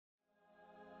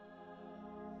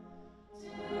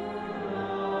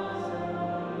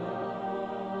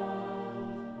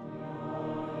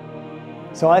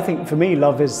So I think for me,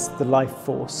 love is the life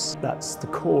force. That's the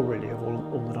core really of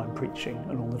all that I'm preaching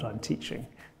and all that I'm teaching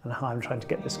and how I'm trying to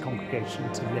get this congregation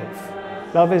to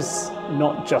live. Love is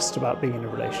not just about being in a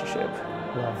relationship.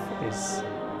 Love is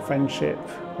friendship,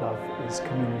 love is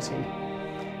community.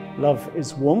 Love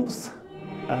is warmth,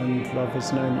 and love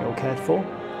is knowing that you're cared for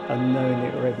and knowing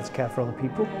that you're able to care for other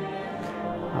people.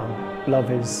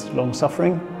 Love is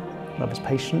long-suffering, love is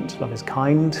patient, love is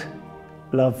kind.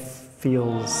 Love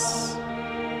feels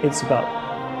it's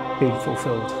about being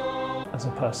fulfilled as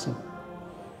a person.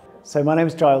 So my name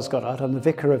is Giles Goddard. I'm the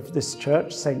vicar of this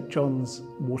church, St John's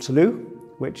Waterloo,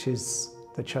 which is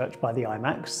the church by the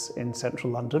IMAX in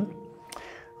central London.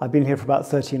 I've been here for about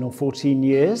 13 or 14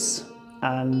 years,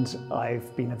 and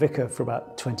I've been a vicar for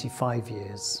about 25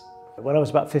 years. When I was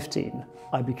about 15,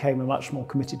 I became a much more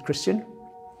committed Christian,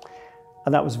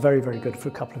 and that was very, very good for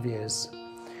a couple of years.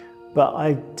 But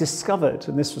I discovered,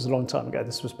 and this was a long time ago,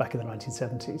 this was back in the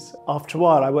 1970s, after a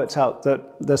while I worked out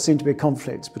that there seemed to be a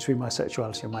conflict between my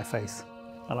sexuality and my faith.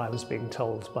 And I was being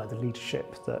told by the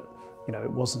leadership that, it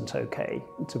wasn't okay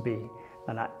to be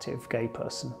an active gay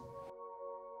person.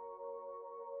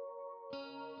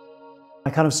 I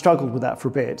kind of struggled with that for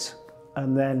a bit,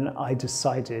 and then I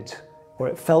decided, or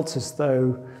it felt as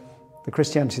though the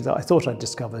Christianity that I thought I'd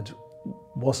discovered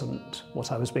wasn't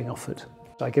what I was being offered.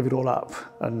 I gave it all up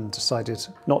and decided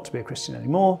not to be a Christian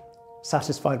anymore,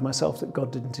 satisfied myself that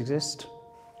God didn't exist.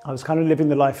 I was kind of living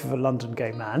the life of a London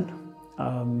gay man.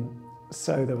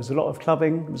 So there was a lot of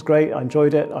clubbing. It was great, I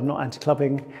enjoyed it. I'm not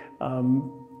anti-clubbing,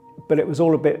 but it was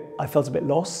all I felt a bit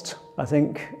lost, I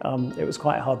think. It was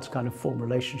quite hard to kind of form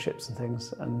relationships and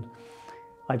things. And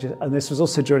this was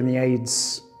also during the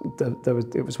AIDS,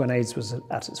 it was when AIDS was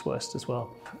at its worst as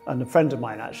well. And a friend of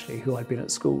mine actually, who I'd been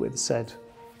at school with, said,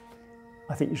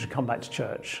 I think you should come back to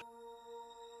church.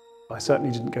 I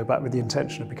certainly didn't go back with the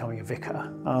intention of becoming a vicar,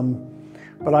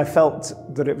 but I felt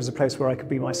that it was a place where I could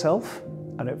be myself,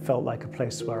 and it felt like a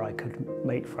place where I could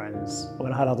make friends. I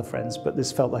mean, I had other friends, but this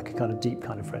felt like a kind of deep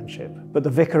kind of friendship. But the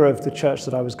vicar of the church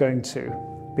that I was going to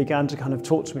began to kind of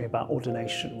talk to me about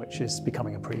ordination, which is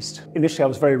becoming a priest. Initially, I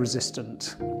was very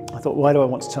resistant. I thought, why do I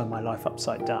want to turn my life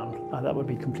upside down? That would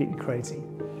be completely crazy.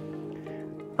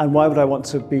 And why would I want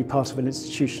to be part of an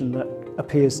institution that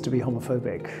appears to be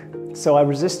homophobic? So I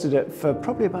resisted it for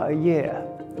probably about a year,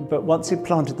 but once it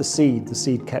planted the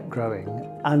seed kept growing.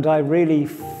 And I really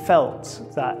felt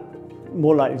that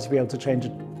more likely to be able to change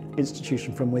an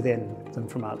institution from within than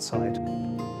from outside.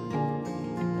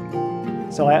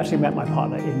 So I actually met my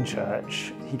partner in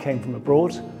church. He came from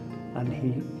abroad, and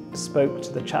he spoke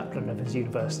to the chaplain of his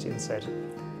university and said,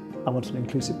 I want an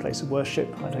inclusive place of worship.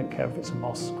 I don't care if it's a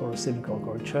mosque or a synagogue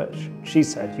or a church. She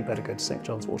said, you better go to St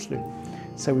John's Waterloo.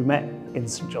 So we met in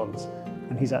St John's,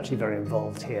 and he's actually very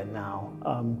involved here now.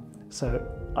 So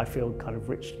I feel kind of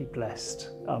richly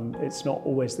blessed. It's not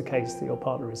always the case that your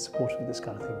partner is supportive of this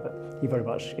kind of thing, but he very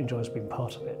much enjoys being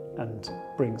part of it and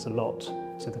brings a lot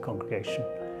to the congregation.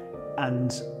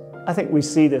 And I think we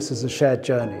see this as a shared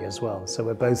journey as well. So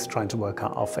we're both trying to work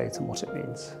out our faith and what it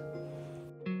means.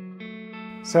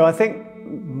 So I think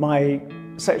my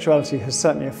sexuality has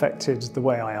certainly affected the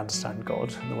way I understand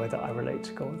God and the way that I relate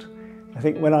to God. I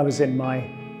think when I was in my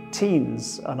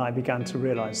teens and I began to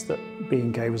realise that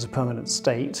being gay was a permanent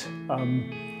state,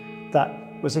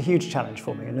 that was a huge challenge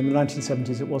for me. And in the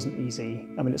 1970s it wasn't easy.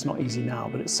 I mean, it's not easy now,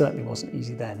 but it certainly wasn't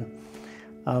easy then.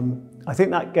 I think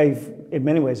that in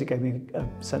many ways, it gave me a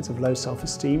sense of low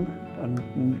self-esteem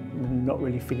and not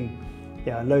really feeling,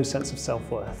 a low sense of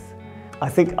self-worth. I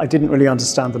think I didn't really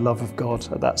understand the love of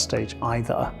God at that stage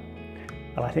either.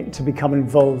 And I think to become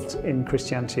involved in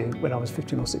Christianity when I was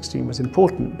 15 or 16 was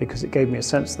important because it gave me a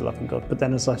sense of the loving God. But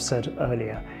then, as I've said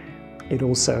earlier, it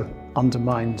also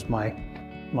undermined my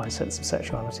sense of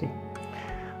sexuality.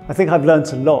 I think I've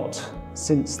learned a lot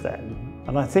since then.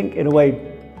 And I think in a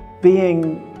way,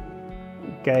 being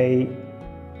gay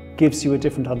gives you a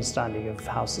different understanding of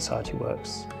how society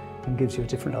works and gives you a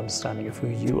different understanding of who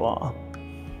you are.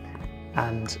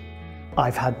 And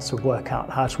I've had to work out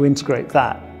how to integrate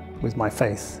that with my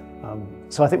faith.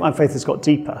 So I think my faith has got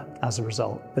deeper as a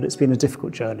result, but it's been a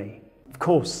difficult journey. Of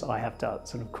course I have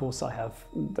doubts, and of course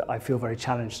I feel very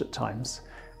challenged at times.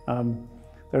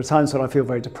 There are times when I feel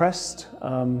very depressed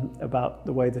about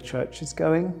the way the church is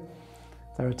going.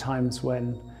 There are times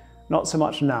when, not so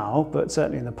much now, but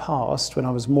certainly in the past, when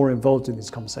I was more involved in these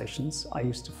conversations, I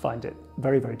used to find it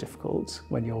very, very difficult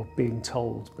when you're being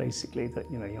told basically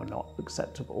that you're not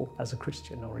acceptable as a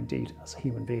Christian or indeed as a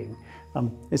human being.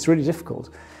 It's really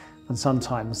difficult. And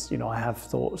sometimes, I have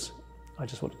thought, I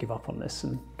just want to give up on this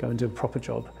and go and do a proper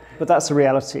job. But that's a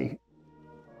reality.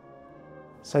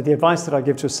 So the advice that I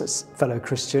give to a fellow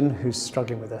Christian who's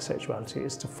struggling with their sexuality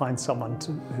is to find someone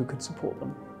who could support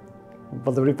them.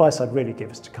 Well, the advice I'd really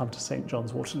give is to come to St.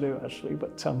 John's Waterloo, actually,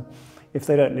 but if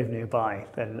they don't live nearby,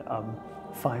 then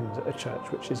find a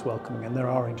church which is welcoming, and there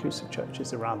are inclusive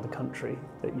churches around the country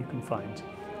that you can find,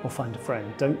 or find a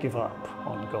friend. Don't give up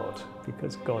on God,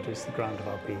 because God is the ground of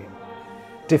our being.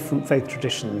 Different faith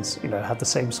traditions, have the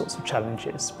same sorts of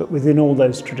challenges, but within all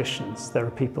those traditions, there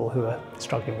are people who are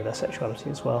struggling with their sexuality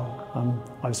as well.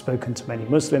 I've spoken to many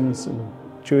Muslims and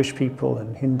Jewish people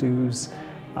and Hindus,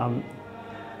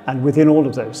 and within all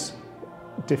of those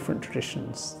different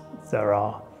traditions, there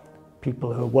are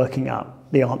people who are working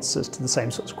out the answers to the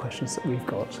same sorts of questions that we've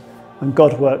got. And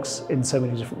God works in so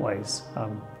many different ways.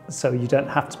 So you don't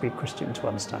have to be a Christian to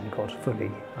understand God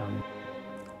fully.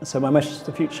 So my message to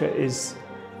the future is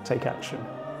take action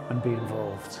and be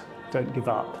involved. Don't give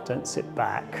up, don't sit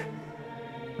back,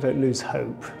 don't lose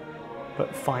hope,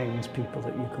 but find people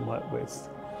that you can work with.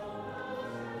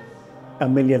 A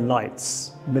million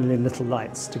little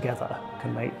lights together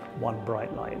can make one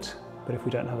bright light. But if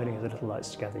we don't have any of the little lights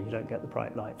together, you don't get the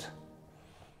bright light.